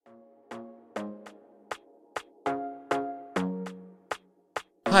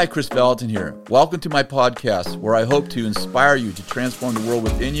Hi, Chris Valentin here. Welcome to my podcast where I hope to inspire you to transform the world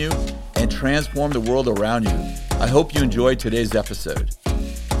within you and transform the world around you. I hope you enjoyed today's episode.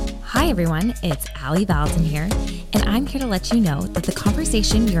 Hi everyone, it's Allie Valentin here, and I'm here to let you know that the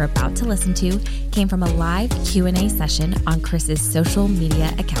conversation you're about to listen to came from a live Q&A session on Chris's social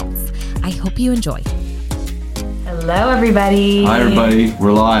media accounts. I hope you enjoy. Hello everybody. Hi everybody,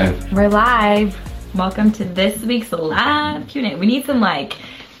 we're live. We're live. Welcome to this week's live Q&A. We need some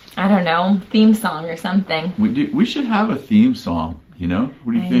theme song or something. We should have a theme song, you know?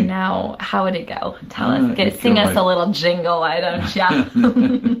 What do you think? I know. How would it go? Tell us. Sing us a little jingle, why don't ya?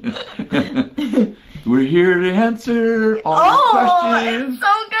 We're here to answer all questions. It's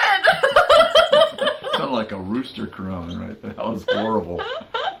so good. Sounded like a rooster crowing right there. That was horrible.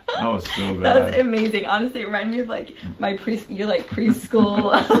 That was so bad. That was amazing. Honestly, it reminded me of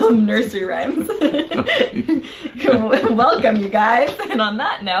preschool nursery rhymes. Welcome, you guys. And on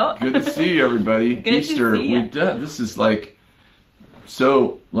that note, good to see you, everybody. Good Easter. to see you. This is like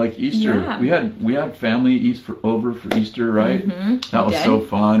Easter. Yeah. We had family over for Easter, right? Mm-hmm. That was so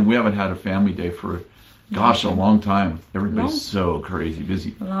fun. We haven't had a family day for a long time. Everybody's so crazy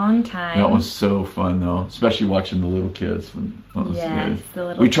busy. Long time. That was so fun though, especially watching the little kids. Yes, the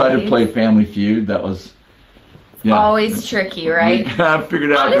little we tried kids. to play Family Feud. That was always tricky, right? We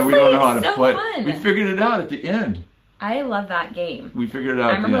figured out that we don't know how to play. Fun. We figured it out at the end. I love that game. We figured it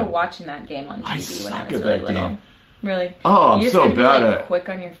out. I remember watching that game on TV when I was really little. Game. Really? Oh, I'm so bad at quick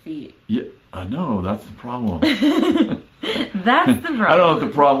on your feet. Yeah, I know. That's the problem. That's the problem. I don't know if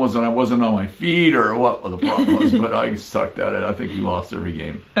the problem was that I wasn't on my feet or what the problem was, but I sucked at it. I think we lost every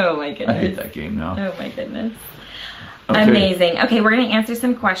game. Oh my goodness. I hate that game now. Oh my goodness. Okay. Amazing. Okay, we're going to answer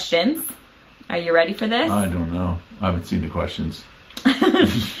some questions. Are you ready for this? I don't know. I haven't seen the questions.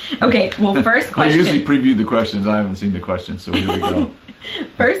 Okay, well, first question. I usually preview the questions. I haven't seen the questions, so here we go.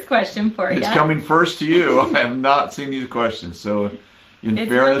 First question for you. It's coming first to you. I have not seen these questions, so in it's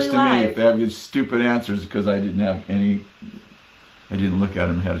fairness really to live. me, if they have these stupid answers, because I didn't look at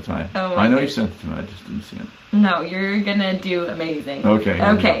them ahead of time. Oh, I know you sent it to me, I just didn't see it. No, you're gonna do amazing. Okay.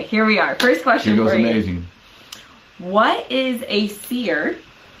 Okay, here we are. First question Here goes for you. amazing. What is a seer?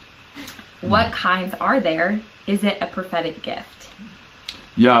 What kinds are there? Is it a prophetic gift?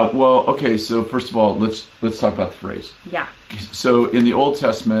 Yeah, well, okay, so first of all, let's talk about the phrase. Yeah. So in the Old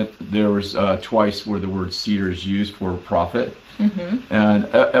Testament, there was twice where the word seer is used for prophet. Mm-hmm.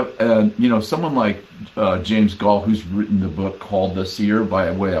 And someone like James Gall, who's written the book called The Seer, by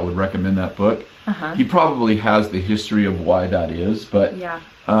the way, I would recommend that book. Uh-huh. He probably has the history of why that is, but yeah.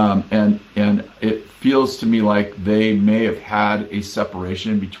 And it feels to me like they may have had a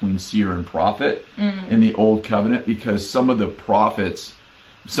separation between seer and prophet in the Old Covenant, because some of the prophets,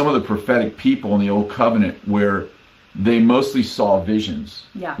 some of the prophetic people in the Old Covenant, where they mostly saw visions,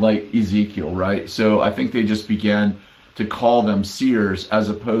 like Ezekiel, right? So I think they just began to call them seers as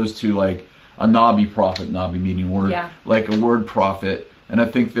opposed to like a Nabi prophet, Nabi meaning word, like a word prophet. And I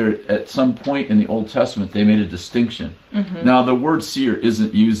think there, at some point in the Old Testament, they made a distinction. Mm-hmm. Now, the word seer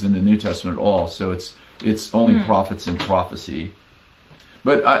isn't used in the New Testament at all, so it's only prophets and prophecy.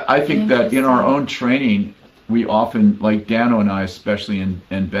 But I think that in our own training, we often, like Dano and I especially,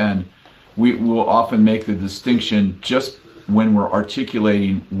 and Ben, we will often make the distinction just when we're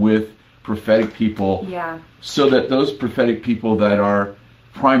articulating with prophetic people, so that those prophetic people that are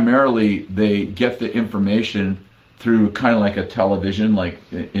primarily, they get the information through kind of like a television, like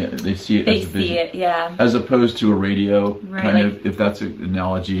they see it as a vision, as opposed to a radio, kind of, if that's an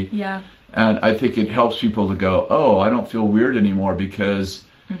analogy. Yeah. And I think it helps people to go, oh, I don't feel weird anymore, because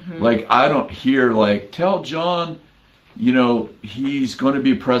like I don't hear like, tell John, he's going to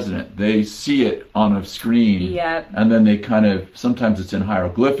be president. They see it on a screen, and then they kind of, sometimes it's in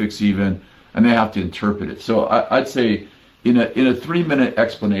hieroglyphics even, and they have to interpret it. So I'd say in a 3-minute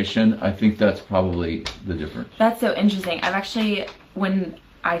explanation, I think that's probably the difference. That's so interesting. I've actually, when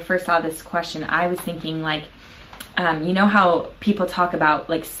I first saw this question, I was thinking like, you know how people talk about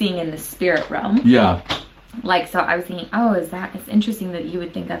like seeing in the spirit realm? Yeah. Like, so I was thinking, it's interesting that you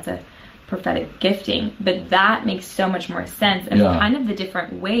would think that's a prophetic gifting, but that makes so much more sense. And kind of the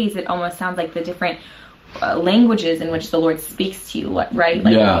different ways, it almost sounds like the different languages in which the Lord speaks to you, right?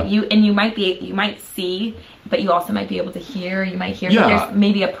 Like you might see, but you also might be able to hear. You might hear. But there's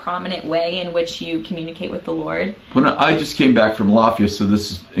maybe a prominent way in which you communicate with the Lord. When I just came back from Lafayette, so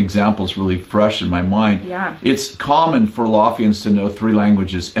this example is really fresh in my mind. Yeah. It's common for Lafayettans to know 3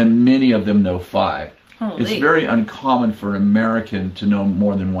 languages, and many of them know 5. Holy. It's very uncommon for an American to know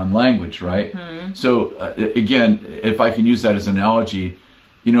more than 1 language, right? So again, if I can use that as an analogy,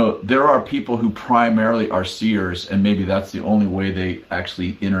 there are people who primarily are seers, and maybe that's the only way they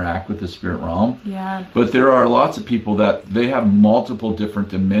actually interact with the spirit realm. Yeah. But there are lots of people that they have multiple different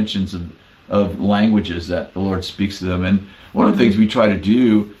dimensions of languages that the Lord speaks to them. And one of the things we try to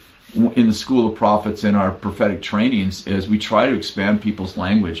do in the School of Prophets in our prophetic trainings is we try to expand people's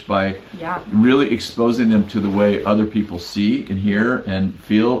language by really exposing them to the way other people see and hear and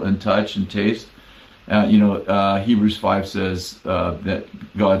feel and touch and taste. Hebrews 5 says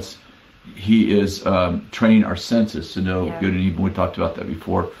that He is training our senses to know good and evil. We talked about that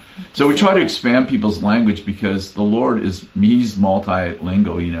before. So we try to expand people's language because the Lord He's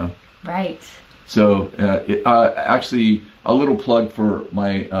multilingual, Right. So actually, a little plug for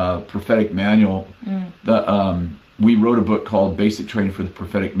my prophetic manual. We wrote a book called Basic Training for the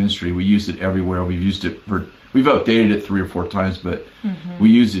Prophetic Ministry. We use it everywhere. We've updated it 3 or 4 times, but we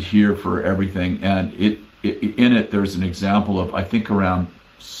use it here for everything. And in it, there's an example of, I think, around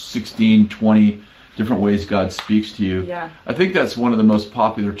 16, 20 different ways God speaks to you. Yeah. I think that's one of the most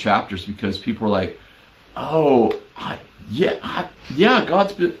popular chapters because people are like, oh,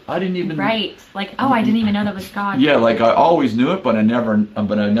 God's been, I didn't even. Right. Like, oh, I didn't even know that was God. Yeah, like I always knew it, but I never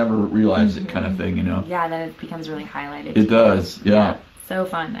realized it, kind of thing, Yeah, then it becomes really highlighted. It does, yeah. So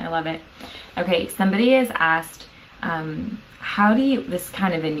fun. I love it. Okay, somebody has asked, how do you, this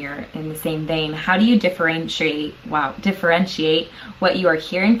kind of in the same vein, how do you differentiate what you are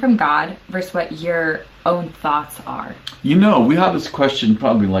hearing from God versus what your own thoughts are? We have this question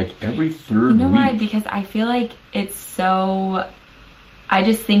probably like every third week. Why? Because I feel like it's so, I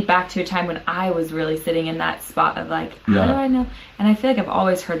just think back to a time when I was really sitting in that spot of like, how do I know? And I feel like I've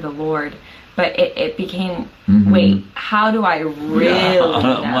always heard the Lord, but it became, wait, how do I really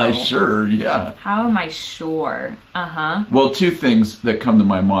know? Am I sure? Yeah. How am I sure? Well, 2 things that come to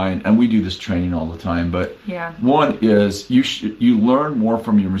my mind, and we do this training all the time, but one is you learn more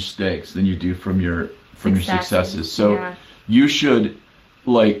from your mistakes than you do from your successes. So you should,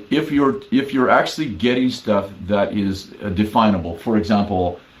 like, if you're actually getting stuff that is definable. For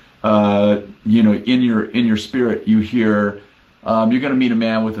example, in your spirit you hear, you're going to meet a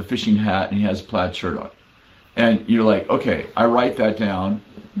man with a fishing hat and he has a plaid shirt on, and you're like, okay, I write that down,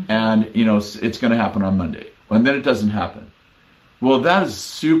 and it's going to happen on Monday, and then it doesn't happen. Well, that is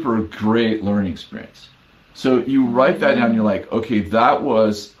super great learning experience. So you write that down, you're like, okay, that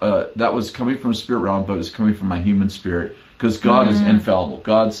was coming from spirit realm, but it's coming from my human spirit, because God is infallible.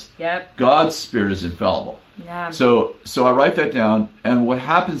 God's spirit is infallible. Yeah. So I write that down, and what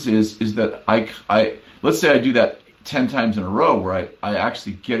happens is that I let's say I do that 10 times in a row, where I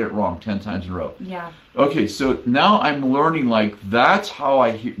actually get it wrong 10 times in a row. Yeah. Okay, so now I'm learning, like, that's how I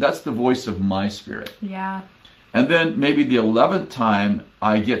hear, that's the voice of my spirit. Yeah. And then maybe the 11th time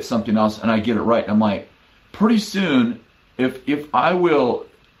I get something else and I get it right. I'm like, pretty soon, if I will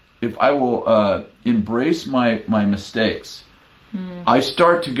embrace my mistakes, I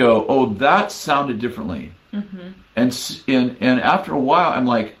start to go, oh, that sounded differently. And after a while, I'm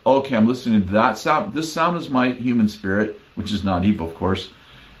like, okay, I'm listening to that sound. This sound is my human spirit, which is not evil, of course.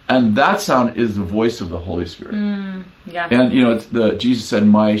 And that sound is the voice of the Holy Spirit. Yeah. And it's Jesus said,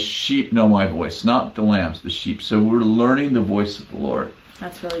 "My sheep know my voice," not the lambs, the sheep. So we're learning the voice of the Lord.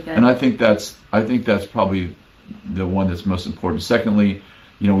 That's really good. And I think that's probably the one that's most important. Secondly,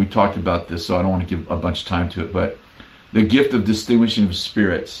 we talked about this, so I don't want to give a bunch of time to it, but the gift of distinguishing of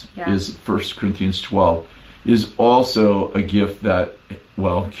spirits is 1 Corinthians 12. Is also a gift that,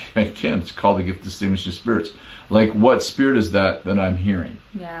 well, again, it's called the gift of distinguishing spirits. Like, what spirit is that I'm hearing?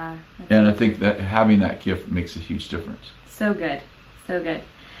 Yeah. And I think that having that gift makes a huge difference. So good. So good.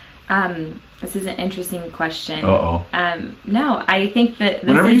 This is an interesting question. Uh-oh. No, I think that this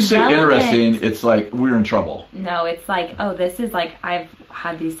whenever you say relevant. Interesting, it's like we're in trouble. No, it's like, oh, this is like, I've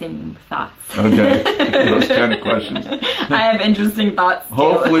had these same thoughts. Okay. Those kind of questions. I have interesting thoughts too.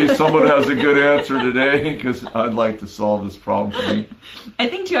 Hopefully someone has a good answer today, because I'd like to solve this problem for me. I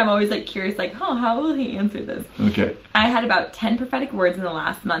think too, I'm always like curious, like, oh, how will he answer this? Okay. I had about 10 prophetic words in the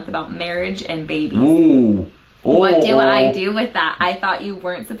last month about marriage and babies. Ooh. What do I do with that? I thought you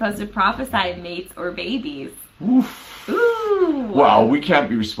weren't supposed to prophesy mates or babies. Oof. Ooh. Well, we can't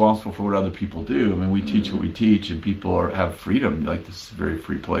be responsible for what other people do. I mean, we teach what we teach, and people have freedom. Like, this is a very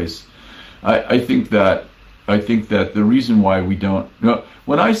free place. I think that the reason why we don't,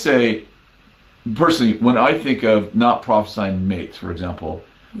 when I say, personally, when I think of not prophesying mates, for example,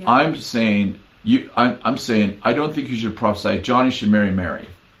 I'm saying I don't think you should prophesy Johnny should marry Mary.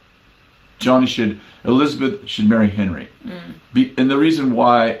 Elizabeth should marry Henry. And the reason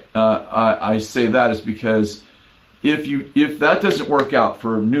why I say that is because if that doesn't work out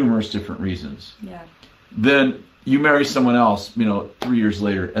for numerous different reasons, then you marry someone else, 3 years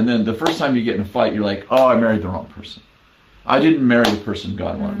later, and then the first time you get in a fight, you're like, oh, I married the wrong person. I didn't marry the person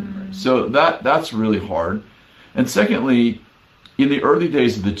God wanted me to marry. So that's really hard. And secondly, in the early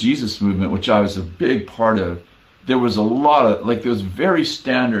days of the Jesus movement, which I was a big part of, there was a lot of, there was very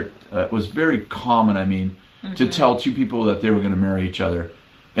standard, it was very common, to tell two people that they were going to marry each other.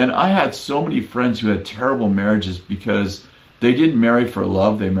 And I had so many friends who had terrible marriages because they didn't marry for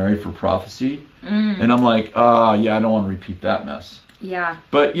love, they married for prophecy. And I'm like, yeah, I don't want to repeat that mess. Yeah.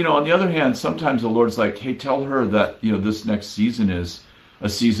 But, on the other hand, sometimes the Lord's like, hey, tell her that, this next season is a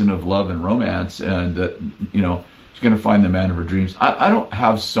season of love and romance, and that, she's going to find the man of her dreams. I don't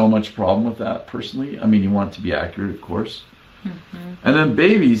have so much problem with that personally. You want it to be accurate, of course. And then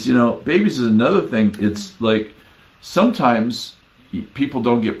babies, babies is another thing. It's like sometimes people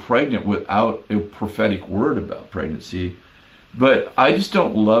don't get pregnant without a prophetic word about pregnancy. But I just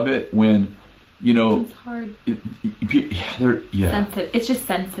don't love it when, it's hard. Sensitive. It's just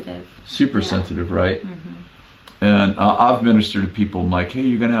sensitive. Super sensitive, right? And I've ministered to people. I'm like, hey,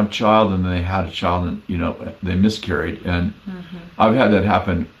 you're going to have a child, and then they had a child, and they miscarried, and I've had that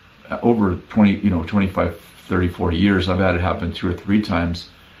happen over 25, 30, 40 years. I've had it happen 2 or 3 times.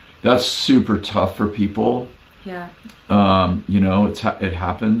 That's super tough for people. Yeah. It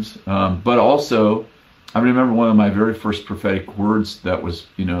happens. But also, I remember one of my very first prophetic words that was,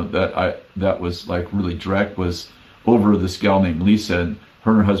 that was like really direct, was over this gal named Lisa, and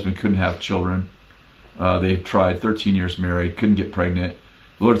her and her husband couldn't have children. They tried 13 years married, couldn't get pregnant.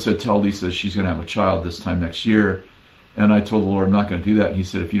 The Lord said, tell Lisa she's going to have a child this time next year. And I told the Lord, I'm not going to do that. And he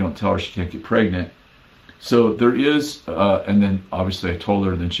said, if you don't tell her, she can't get pregnant. So there is, and then obviously I told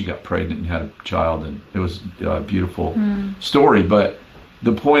her, and then she got pregnant and had a child, and it was a beautiful story. But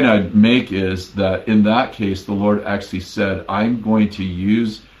the point I'd make is that in that case, the Lord actually said, I'm going to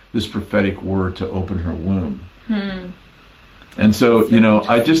use this prophetic word to open her womb. And so,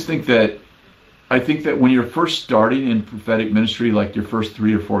 I think that when you're first starting in prophetic ministry, like your first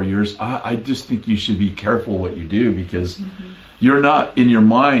 3 or 4 years, I just think you should be careful what you do, because you're not in your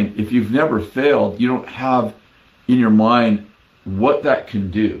mind, if you've never failed, you don't have in your mind what that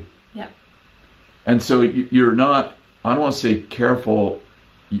can do. Yeah. And so you're not, I don't want to say careful,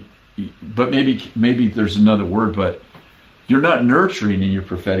 but maybe there's another word, but you're not nurturing in your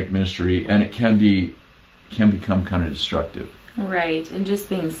prophetic ministry, and it can become kind of destructive. Right, and just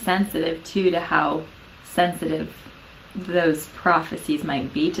being sensitive too to how sensitive those prophecies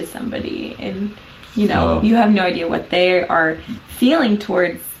might be to somebody, and you have no idea what they are feeling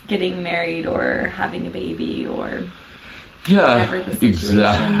towards getting married or having a baby, or whatever the situation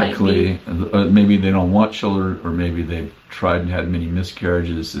exactly. might be. Maybe they don't want children, or maybe they've tried and had many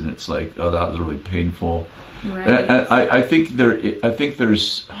miscarriages, and it's like, oh, that was really painful. Right. And I think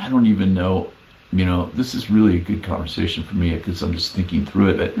there's, I don't even know. This is really a good conversation for me, because I'm just thinking through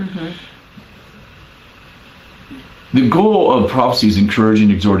it. But the goal of prophecy is encouraging,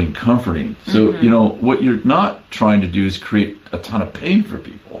 exhorting, comforting. So, what you're not trying to do is create a ton of pain for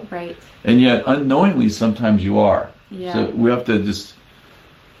people. Right. And yet, unknowingly, sometimes you are. Yeah. So we have to just,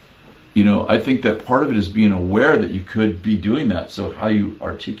 I think that part of it is being aware that you could be doing that. So how you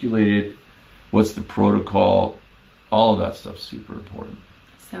articulate it, what's the protocol, all of that stuff's super important.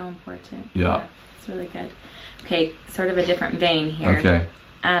 So important. Yeah. It's really good. Okay, sort of a different vein here. Okay.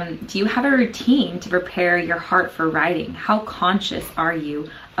 Do you have a routine to prepare your heart for writing? How conscious are you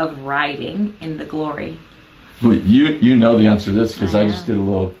of writing in the glory? Well, you know the answer to this, because I just did a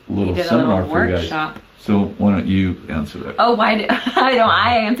little seminar for you guys. Workshop. So why don't you answer that? Oh, why don't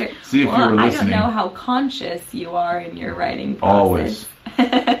I answer? See if you were listening. I don't know how conscious you are in your writing process.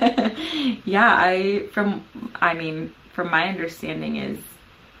 Always. Yeah, from my understanding is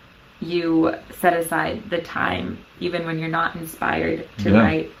you set aside the time even when you're not inspired to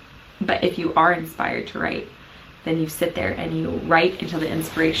write. But if you are inspired to write, then you sit there and you write until the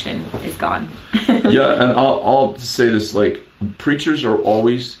inspiration is gone. Yeah, and I'll say this, like, preachers are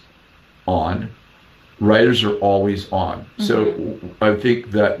always on, writers are always on. So I think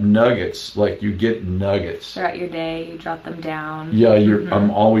that nuggets, like, you get nuggets throughout your day, you jot them down. Yeah,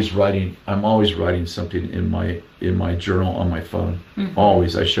 I'm always writing something in my journal on my phone.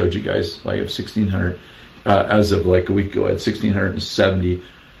 Always. I showed you guys, I have 1,600 as of like a week ago. I had 1,670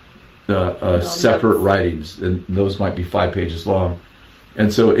 separate writings, and those might be 5 pages long.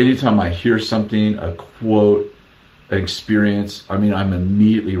 And so anytime I hear something, a quote, an experience, I'm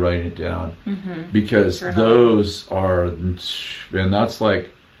immediately writing it down, because those are, and that's like,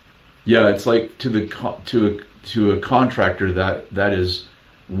 it's like to a contractor that is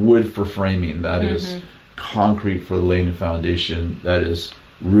wood for framing, that is concrete for laying the foundation, that is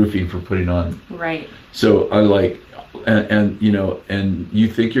roofing for putting on. Right. So I like, and you know, and you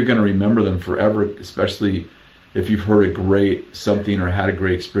think you're going to remember them forever, especially if you've heard a great something or had a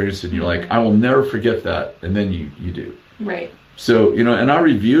great experience, and you're like, I will never forget that, and then you do. Right. So, you know, and I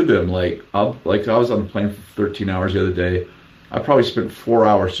review them, like I was on the plane for 13 hours the other day. I probably spent 4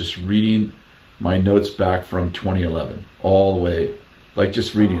 hours just reading my notes back from 2011 all the way, like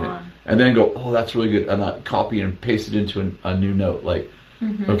just reading it, and then go, oh, that's really good, and I copy and paste it into a new note, like,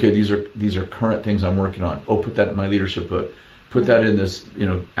 okay, these are current things I'm working on. Oh, put that in my leadership book. Put that in this, you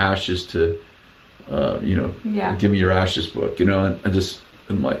know, ashes to, you know, give me your ashes book, you know,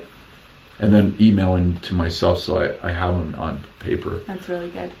 and like, and then emailing to myself so I have them on paper. That's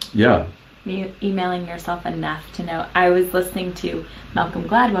really good. Yeah. Emailing yourself enough to know. I was listening to Malcolm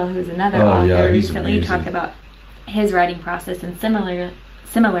Gladwell, who's another he's author, recently amazing. talk about his writing process, and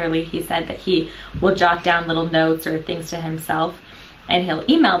similarly, he said that he will jot down little notes or things to himself, and he'll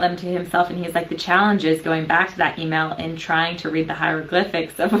email them to himself, and he's like, the challenge is going back to that email and trying to read the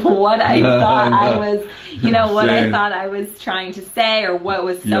hieroglyphics of what I thought I was, you know, what I thought I was trying to say, or what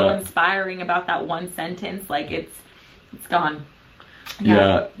was so inspiring about that one sentence. Like, it's gone.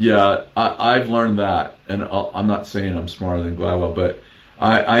 Yeah. I've learned that, and I'm not saying I'm smarter than Gladwell, but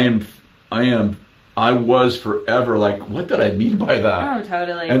I was forever like, what did I mean by that? Oh,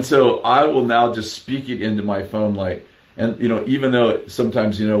 totally. And so I will now just speak it into my phone, like, and you know, even though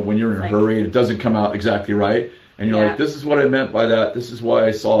sometimes, you know, when you're in a hurry, it doesn't come out exactly right, and you're like, this is what I meant by that, this is why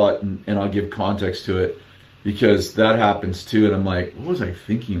I saw it, and I'll give context to it, because that happens too, and I'm like, what was I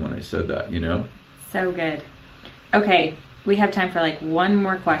thinking when I said that, you know? So good. Okay, we have time for like one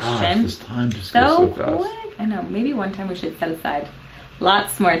more question. Gosh, this time just goes so fast. Quick. I know, maybe one time we should set aside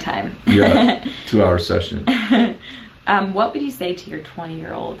lots more time. Yeah, 2-hour session. What would you say to your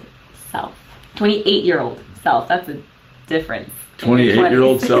 28-year-old self? That's a difference.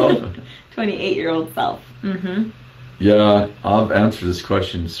 28-year-old self? 28-year-old self. Mm-hmm. Yeah, I've answered this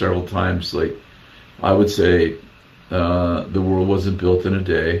question several times. Like, I would say the world wasn't built in a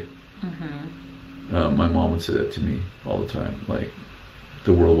day. My mom would say that to me all the time. Like,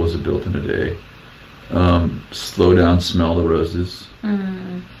 the world wasn't built in a day. Slow down, smell the roses.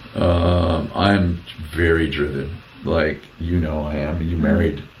 I'm very driven. Like, you know I am. You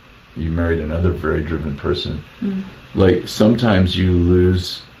married another very driven person. Like, sometimes you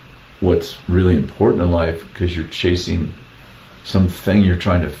lose what's really important in life because you're chasing something you're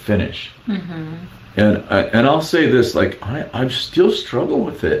trying to finish. And I'll say this, like, I still struggle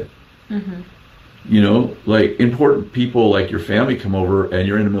with it. You know, like, important people like your family come over and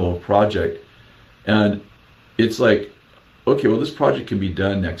you're in the middle of a project, and it's like, okay, well, this project can be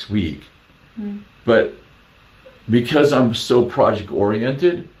done next week. But because I'm so project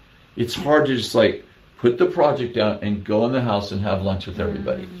oriented, it's hard to just like put the project down and go in the house and have lunch with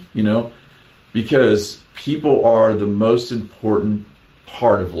everybody, you know, because people are the most important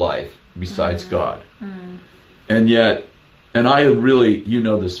part of life besides God. And yet, and I really, you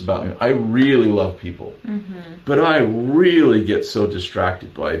know this about me, I really love people, but I really get so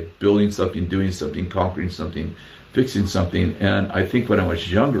distracted by building something, doing something, conquering something, fixing something. And I think when I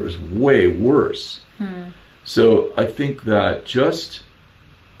was younger, it was way worse. So I think that just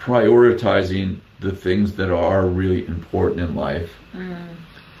prioritizing the things that are really important in life,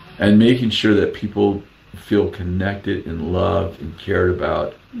 and making sure that people feel connected and loved and cared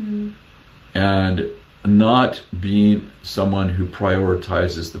about, and not being someone who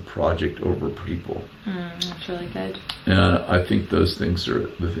prioritizes the project over people. That's really good. And I think those things are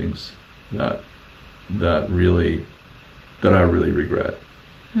the things that I really regret.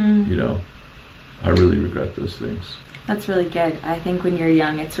 You know, I really regret those things. That's really good. I think when you're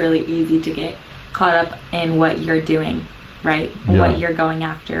young, it's really easy to get caught up in what you're doing, right? What you're going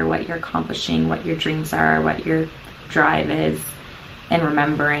after, what you're accomplishing, what your dreams are, what your drive is. And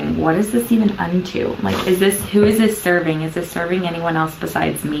remembering, what is this even unto? Like, who is this serving? Is this serving anyone else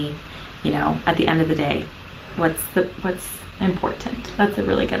besides me? You know, at the end of the day, what's important? That's a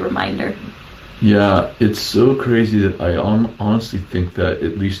really good reminder. Yeah, it's so crazy that I honestly think that,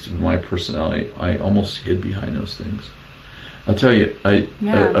 at least in my personality, I almost hid behind those things. I'll tell you, a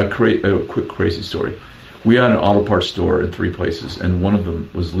quick crazy story. We had an auto parts store in 3 places, and one of them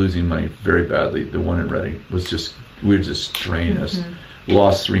was losing money very badly. The one in Reading was just, we were just draining us.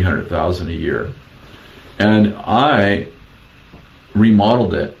 Lost $300,000 a year. And I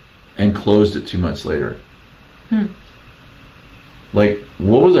remodeled it and closed it 2 months later. Like,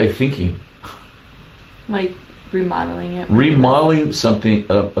 what was I thinking? Like remodeling it. Remodeling something,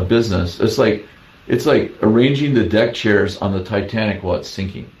 a business. It's like arranging the deck chairs on the Titanic while it's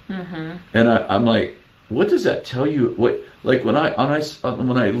sinking. And I'm like, what does that tell you? What, like when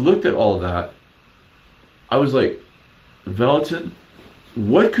I looked at all of that, I was like, Vallotton,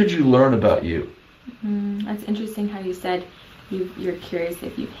 what could you learn about you? That's interesting how you said you're curious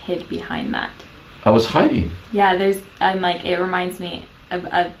if you've hid behind that. I was hiding. Yeah, it reminds me of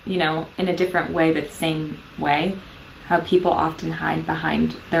in a different way, but the same way, how people often hide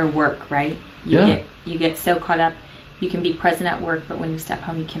behind their work, right? You get so caught up. You can be present at work, but when you step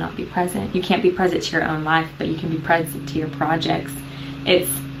home, you cannot be present. You can't be present to your own life, but you can be present to your projects.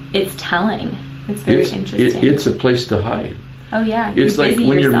 It's telling. It's very interesting. It's a place to hide. Oh yeah. It's like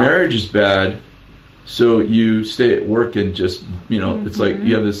when your marriage is bad, so you stay at work and just, it's like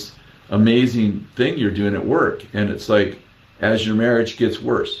you have this amazing thing you're doing at work, and it's like as your marriage gets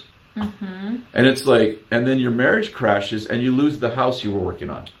worse. And it's like, and then your marriage crashes and you lose the house you were working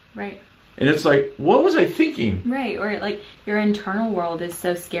on. Right. And it's like, what was I thinking? Right. Or like your internal world is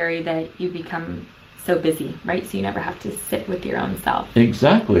so scary that you become so busy, right? So you never have to sit with your own self.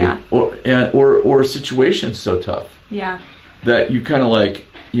 Exactly. Yeah. Or a situation's so tough. Yeah. That you kind of like,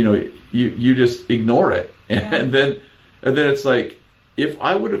 you just ignore it. And then it's like, if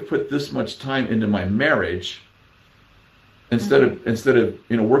I would have put this much time into my marriage, instead of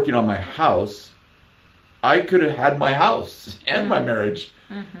working on my house, I could have had my house and my marriage.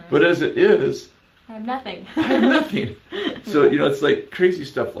 But as it is, I have nothing. So it's like crazy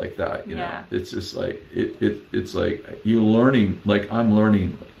stuff like that. It's just like it's like you learning. Like I'm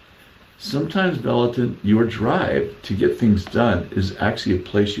learning. Sometimes, Vallotton, your drive to get things done is actually a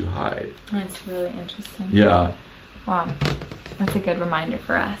place you hide. That's really interesting. Yeah. Wow, that's a good reminder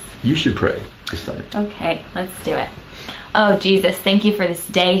for us. You should pray this time. Okay, let's do it. Oh, Jesus, thank you for this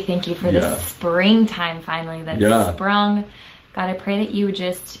day. Thank you for this springtime finally that's sprung. God, I pray that you would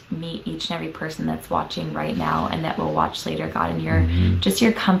just meet each and every person that's watching right now and that will watch later, God, and your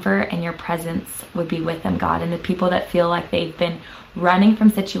comfort and your presence would be with them, God, and the people that feel like they've been running from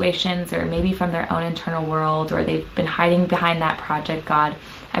situations or maybe from their own internal world, or they've been hiding behind that project, God,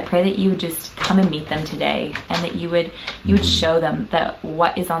 I pray that you would just come and meet them today, and that you would show them that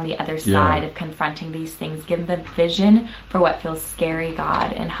what is on the other side of confronting these things. Give them vision for what feels scary,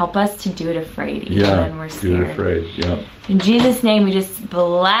 God, and help us to do it afraid, even when we're scared. Do it afraid. In Jesus' name, we just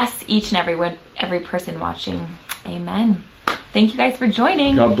bless each and every person watching. Amen. Thank you guys for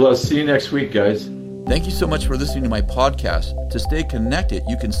joining. God bless. See you next week, guys. Thank you so much for listening to my podcast. To stay connected,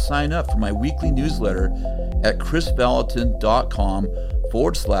 you can sign up for my weekly newsletter at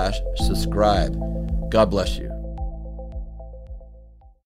chrisvallotton.com/subscribe. God bless you.